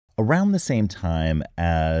around the same time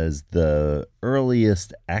as the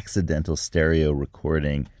earliest accidental stereo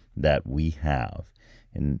recording that we have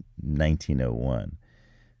in 1901,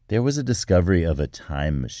 there was a discovery of a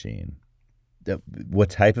time machine.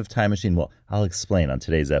 What type of time machine? Well, I'll explain on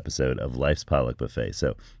today's episode of Life's Potluck Buffet,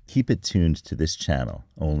 so keep it tuned to this channel,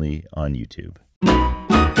 only on YouTube.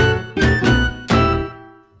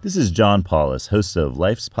 This is John Paulus, host of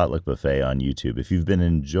Life's Potluck Buffet on YouTube. If you've been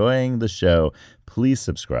enjoying the show, please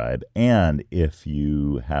subscribe. And if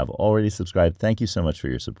you have already subscribed, thank you so much for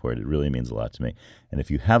your support. It really means a lot to me. And if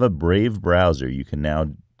you have a Brave browser, you can now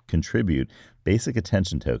contribute basic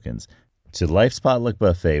attention tokens to Life's Potluck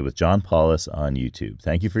Buffet with John Paulus on YouTube.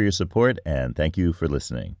 Thank you for your support, and thank you for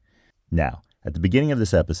listening. Now, at the beginning of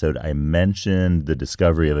this episode, I mentioned the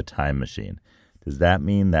discovery of a time machine. Does that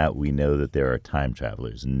mean that we know that there are time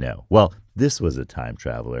travelers? No. Well, this was a time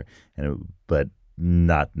traveler, but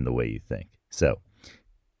not in the way you think. So,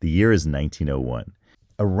 the year is 1901.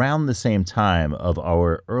 Around the same time of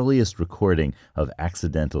our earliest recording of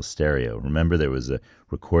accidental stereo. Remember, there was a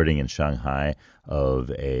recording in Shanghai of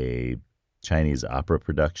a Chinese opera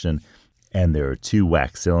production, and there are two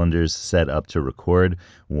wax cylinders set up to record,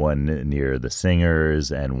 one near the singers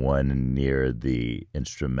and one near the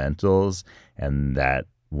instrumentals. And that,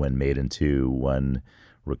 when made into one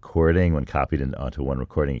recording, when copied onto one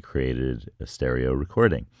recording, it created a stereo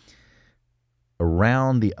recording.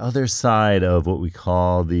 Around the other side of what we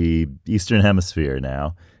call the Eastern Hemisphere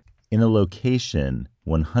now, in a location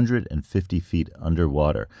 150 feet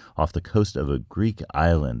underwater off the coast of a Greek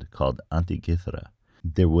island called Antikythera,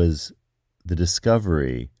 there was the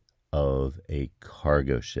discovery of a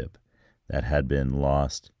cargo ship that had been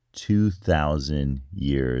lost 2,000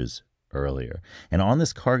 years earlier. And on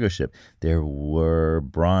this cargo ship, there were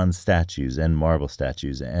bronze statues and marble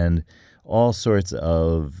statues and all sorts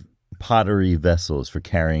of pottery vessels for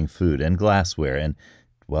carrying food and glassware and,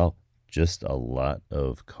 well, just a lot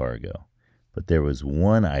of cargo. But there was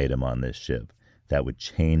one item on this ship that would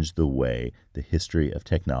change the way the history of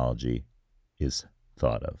technology is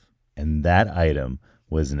thought of. And that item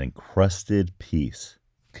was an encrusted piece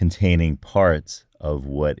containing parts of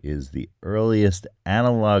what is the earliest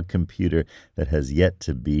analog computer that has yet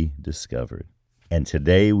to be discovered. And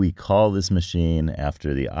today we call this machine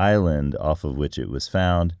after the island off of which it was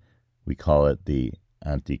found. We call it the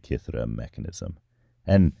Antikythera mechanism.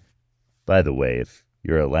 And by the way, if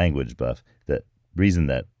you're a language buff, the reason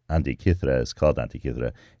that Antikythera is called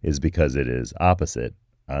Antikythera is because it is opposite,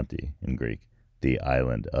 anti in Greek, the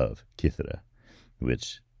island of Kythera,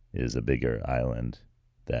 which is a bigger island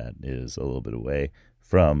that is a little bit away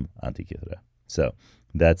from Antikythera. So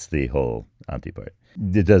that's the whole anti part.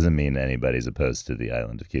 It doesn't mean anybody's opposed to the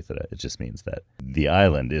island of Kythera. It just means that the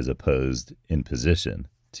island is opposed in position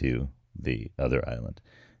to the other island.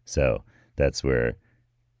 So that's where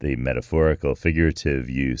the metaphorical, figurative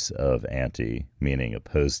use of anti, meaning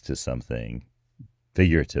opposed to something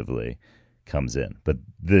figuratively, comes in. But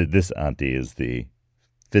this anti is the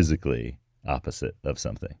physically opposite of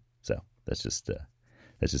something. So that's just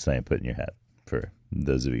something to put in your hat for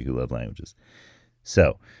those of you who love languages.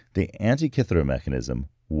 So the Antikythera mechanism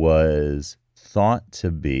was thought to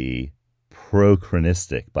be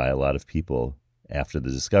prochronistic by a lot of people after the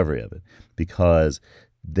discovery of it, because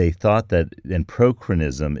they thought that, and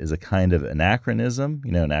prochronism is a kind of anachronism,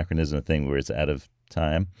 anachronism, a thing where it's out of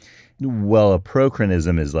time. Well, a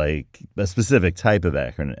prochronism is like a specific type of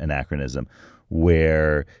anachronism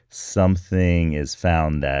where something is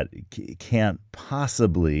found that can't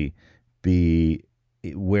possibly be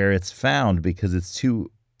where it's found because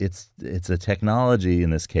it's a technology in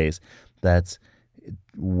this case that's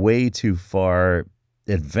way too far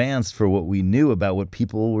advanced for what we knew about what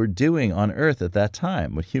people were doing on Earth at that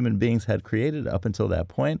time, what human beings had created up until that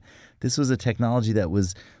point. This was a technology that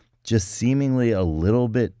was just seemingly a little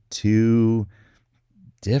bit too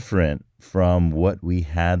different from what we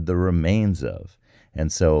had the remains of.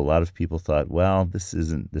 And so a lot of people thought, well, this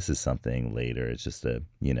is something later. It's just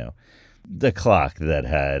the clock that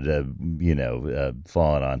had,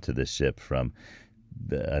 fallen onto the ship from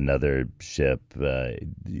another ship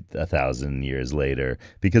 1,000 years later,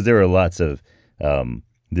 because there were lots of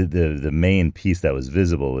the main piece that was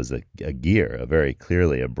visible was a gear, a very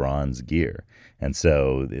clearly a bronze gear, and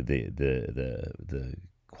so the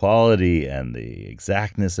quality and the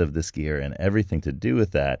exactness of this gear and everything to do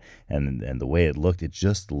with that and the way it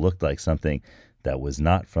just looked like something that was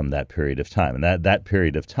not from that period of time, and that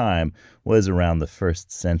period of time was around the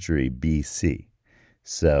 1st century BC.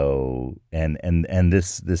 So, and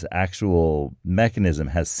this actual mechanism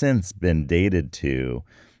has since been dated to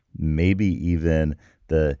maybe even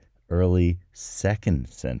the early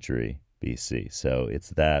 2nd century BC. So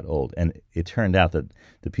it's that old. And it turned out that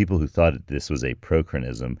the people who thought that this was a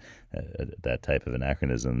prochronism, that type of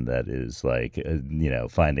anachronism that is like,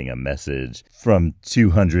 finding a message from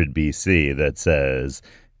 200 BC that says,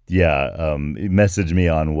 message me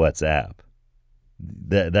on WhatsApp.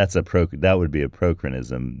 That would be a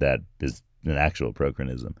prochronism that is an actual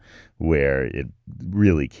prochronism, where it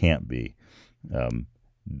really can't be.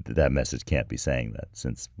 That message can't be saying that,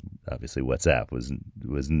 since obviously WhatsApp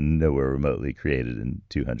was nowhere remotely created in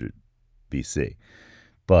 200 BC.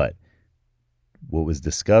 But what was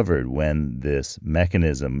discovered when this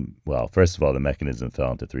mechanism, well, first of all, the mechanism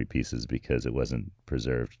fell into 3 pieces because it wasn't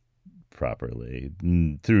preserved properly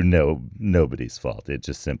through nobody's fault. It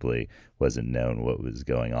just simply wasn't known what was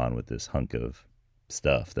going on with this hunk of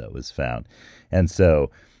stuff that was found. And so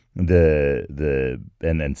and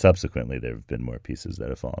then subsequently there have been more pieces that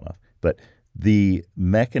have fallen off. But the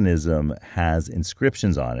mechanism has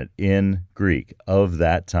inscriptions on it in Greek of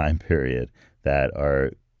that time period that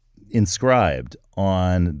are inscribed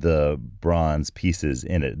on the bronze pieces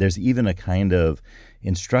in it. There's even a kind of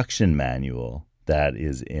instruction manual that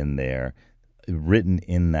is in there, written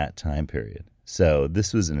in that time period. So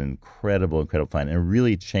this was an incredible find, and it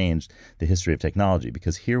really changed the history of technology,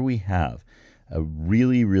 because here we have a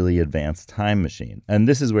really, really advanced time machine. And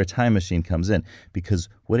this is where Time Machine comes in, because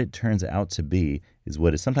what it turns out to be is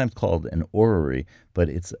what is sometimes called an orrery, but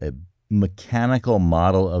it's a mechanical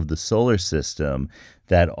model of the solar system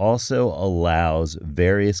that also allows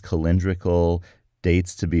various calendrical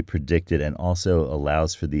dates to be predicted, and also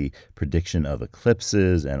allows for the prediction of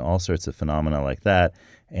eclipses and all sorts of phenomena like that,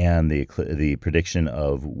 and the prediction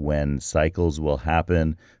of when cycles will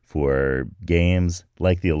happen for games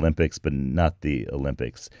like the Olympics, but not the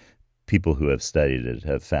Olympics. People who have studied it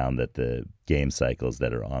have found that the game cycles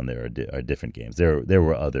that are on there are different games. There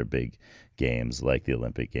were other big games like the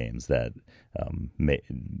Olympic Games that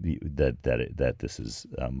this is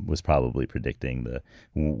was probably predicting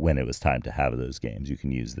when it was time to have those games. You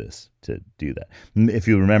can use this to do that. If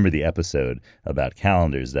you remember the episode about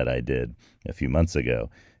calendars that I did a few months ago,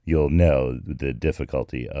 you'll know the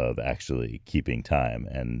difficulty of actually keeping time,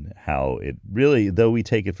 and how it really, though we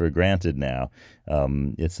take it for granted now,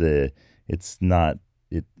 it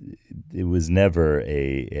was never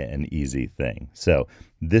an easy thing. So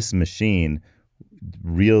this machine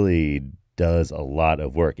really does a lot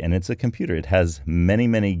of work, and it's a computer. It has many,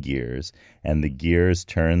 many gears, and the gears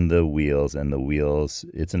turn the wheels, and the wheels,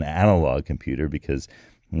 it's an analog computer, because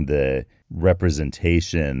the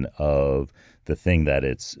representation of the thing that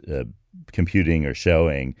it's computing or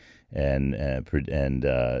showing, and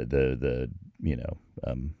the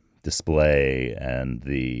display and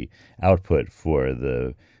the output for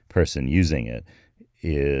the person using it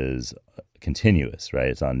is continuous, right?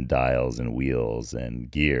 It's on dials and wheels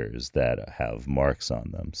and gears that have marks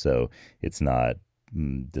on them. So it's not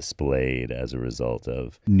displayed as a result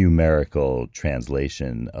of numerical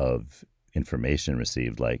translation of information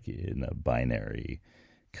received, like in a binary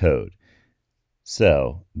code.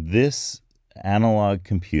 So this analog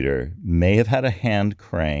computer may have had a hand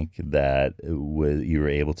crank that you were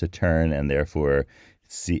able to turn, and therefore,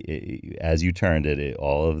 as you turned it,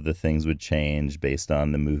 all of the things would change based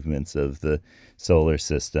on the movements of the solar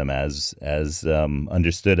system as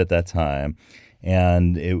understood at that time,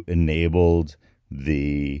 and it enabled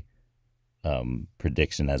the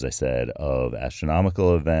prediction, as I said, of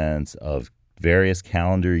astronomical events, of various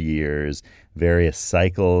calendar years, various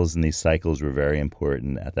cycles, and these cycles were very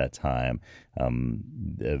important at that time,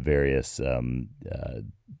 various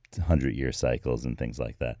 100-year cycles and things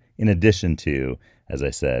like that, in addition to, as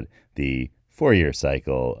I said, the 4-year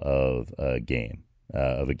cycle of a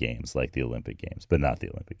games like the Olympic Games, but not the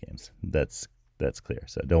Olympic Games. That's clear.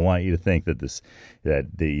 So I don't want you to think that this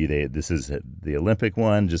is the Olympic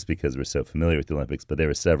one just because we're so familiar with the Olympics, but there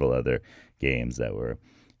were several other games that were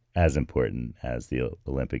as important as the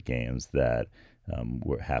Olympic Games that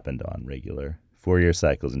happened on regular 4-year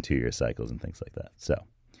cycles and 2-year cycles and things like that. So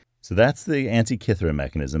that's the Antikythera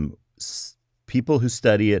mechanism. People who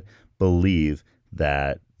study it believe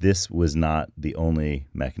that this was not the only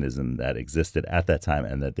mechanism that existed at that time,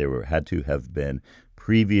 and that there had to have been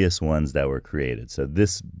previous ones that were created. So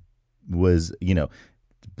this was,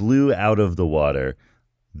 blew out of the water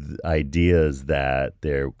ideas that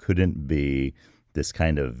there couldn't be this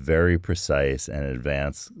kind of very precise and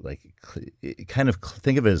advanced,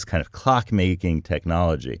 think of it as kind of clock-making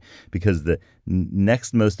technology, because the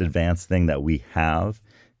next most advanced thing that we have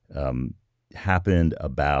happened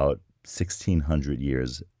about 1,600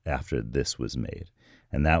 years after this was made.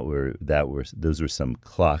 and those were some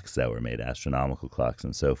clocks that were made, astronomical clocks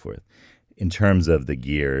and so forth. In terms of the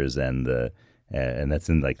gears and that's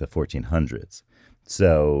in like the 1400s.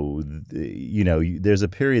 So, there's a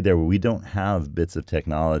period there where we don't have bits of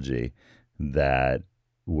technology that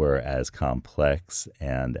were as complex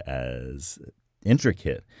and as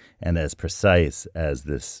intricate and as precise as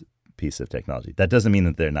this piece of technology. That doesn't mean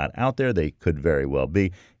that they're not out there. They could very well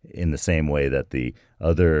be, in the same way that the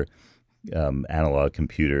other analog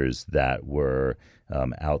computers that were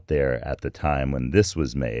out there at the time when this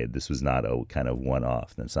was made, this was not a kind of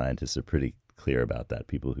one-off. And scientists are pretty clear about that.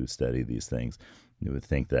 People who study these things would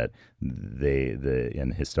think that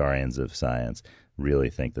and historians of science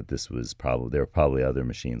really think that there were probably other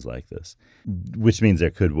machines like this, which means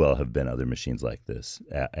there could well have been other machines like this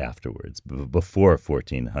afterwards, before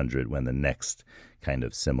 1400, when the next kind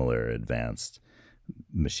of similar advanced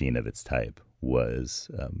machine of its type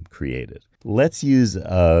was created. Let's use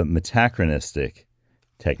a metachronistic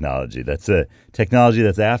technology. That's a technology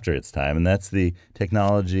that's after its time, and that's the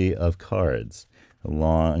technology of cards, a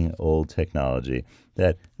long, old technology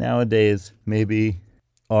that nowadays maybe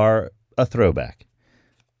are a throwback.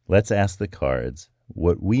 Let's ask the cards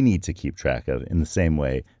what we need to keep track of in the same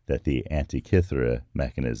way that the Antikythera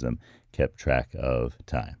mechanism kept track of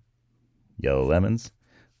time. Yellow lemons,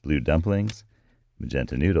 blue dumplings,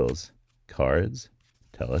 magenta noodles, cards,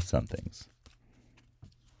 tell us somethings.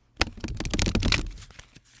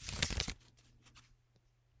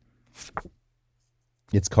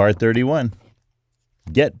 It's card 31.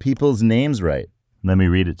 Get people's names right. Let me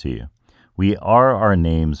read it to you. We are our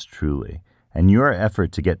names truly, and your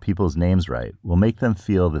effort to get people's names right will make them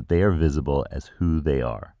feel that they are visible as who they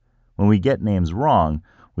are. When we get names wrong,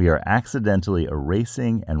 we are accidentally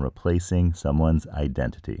erasing and replacing someone's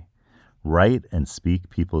identity. Write and speak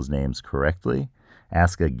people's names correctly.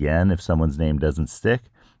 Ask again if someone's name doesn't stick,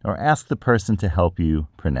 or ask the person to help you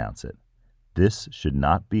pronounce it. This should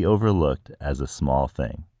not be overlooked as a small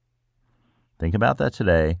thing. Think about that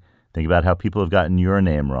today. Think about how people have gotten your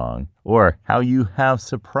name wrong, or how you have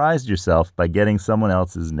surprised yourself by getting someone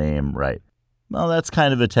else's name right. Well, that's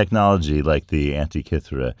kind of a technology like the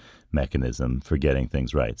Antikythera mechanism for getting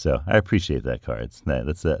things right. So I appreciate that, cards. That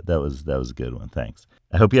was a good one. Thanks.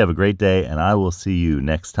 I hope you have a great day, and I will see you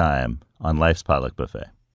next time on Life's Potluck Buffet.